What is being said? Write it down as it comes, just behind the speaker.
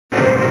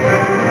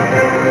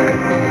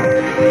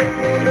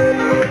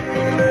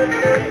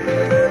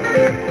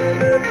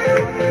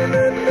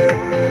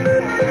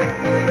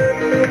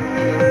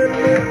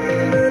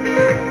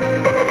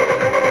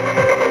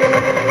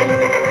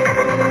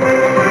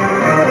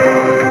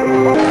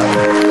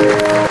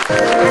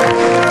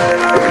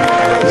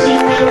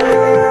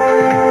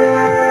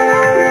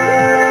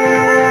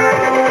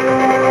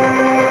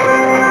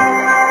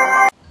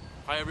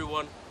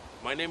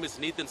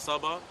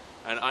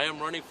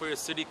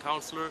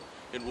councillor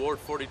in Ward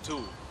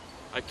 42.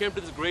 I came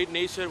to this great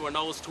nation when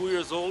I was 2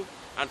 years old,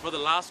 and for the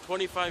last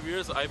 25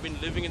 years I've been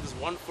living in this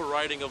wonderful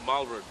riding of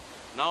Malvern.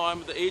 Now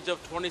I'm at the age of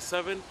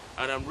 27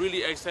 and I'm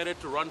really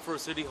excited to run for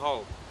City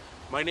Hall.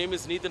 My name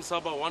is Neethan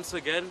Saba once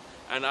again,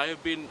 and I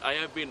have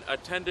been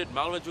attended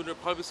Malvern Junior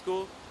Public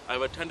School,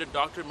 I've attended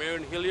Dr.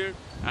 Marion Hilliard,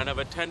 and I've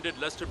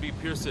attended Lester B.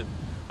 Pearson.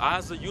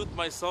 As a youth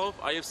myself,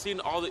 I have seen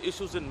all the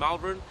issues in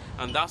Malvern,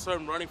 and that's why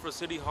I'm running for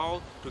City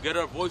Hall, to get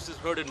our voices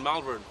heard in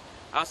Malvern.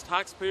 As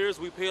taxpayers,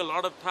 we pay a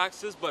lot of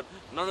taxes, but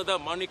none of that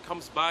money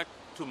comes back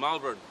to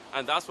Malvern,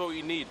 and that's what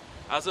we need.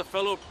 As a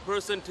fellow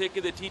person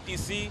taking the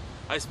TTC,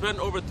 I spend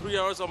over 3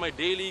 hours on my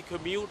daily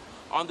commute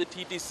on the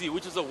TTC,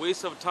 which is a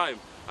waste of time.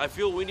 I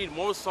feel we need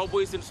more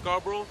subways in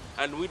Scarborough,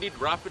 and we need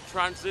rapid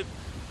transit,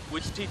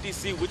 which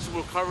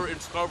will cover in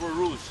Scarborough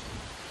Rouge.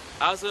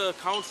 As a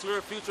councillor,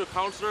 future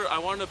councillor, I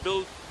want to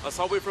build a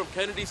subway from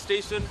Kennedy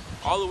Station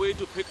all the way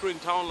to Pickering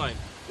Town Line,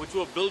 which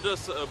will build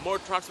us more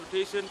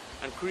transportation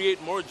and create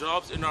more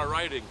jobs in our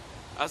riding.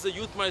 As a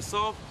youth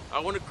myself, I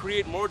want to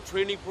create more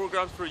training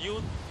programs for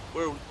youth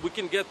where we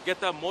can get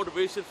that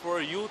motivation for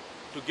our youth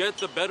to get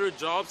the better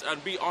jobs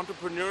and be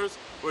entrepreneurs,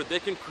 where they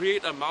can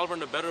create a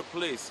Malvern a better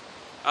place.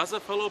 As a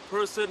fellow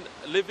person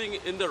living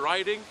in the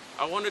riding,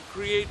 I want to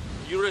create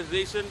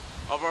utilization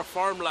of our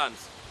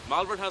farmlands.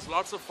 Malvern has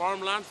lots of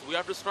farmlands. We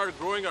have to start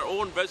growing our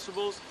own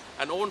vegetables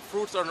and own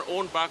fruits on our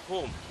own back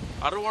home.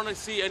 I don't want to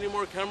see any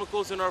more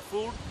chemicals in our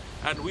food,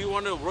 and we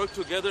want to work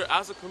together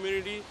as a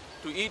community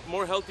to eat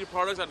more healthy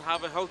products and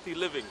have a healthy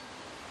living.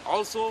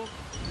 Also,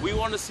 we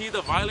want to see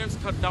the violence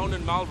cut down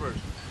in Malvern.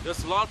 We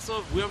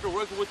have to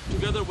work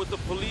together with the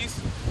police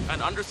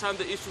and understand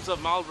the issues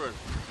of Malvern.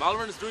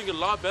 Malvern is doing a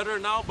lot better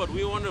now, but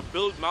we want to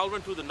build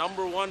Malvern to the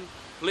 #1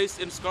 place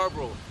in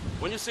Scarborough.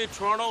 When you say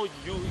Toronto,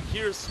 you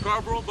hear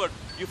Scarborough, but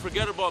you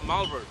forget about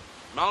Malvern.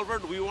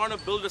 Malvern, we want to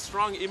build a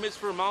strong image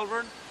for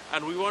Malvern,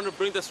 and we want to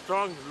bring the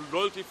strong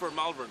loyalty for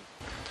Malvern.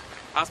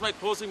 As my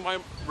closing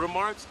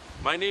remarks,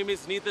 my name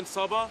is Neethan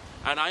Saba,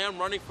 and I am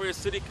running for a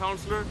city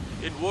councillor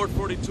in Ward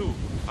 42.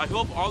 I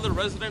hope all the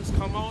residents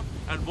come out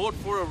and vote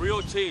for a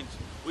real change.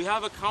 We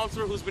have a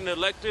councillor who's been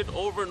elected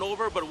over and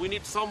over, but we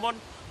need someone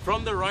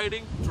from the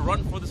riding to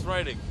run for this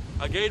riding.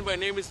 Again, my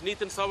name is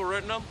Neethan Saba,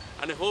 and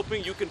I'm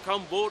hoping you can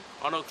come vote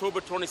on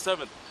October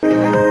 27th.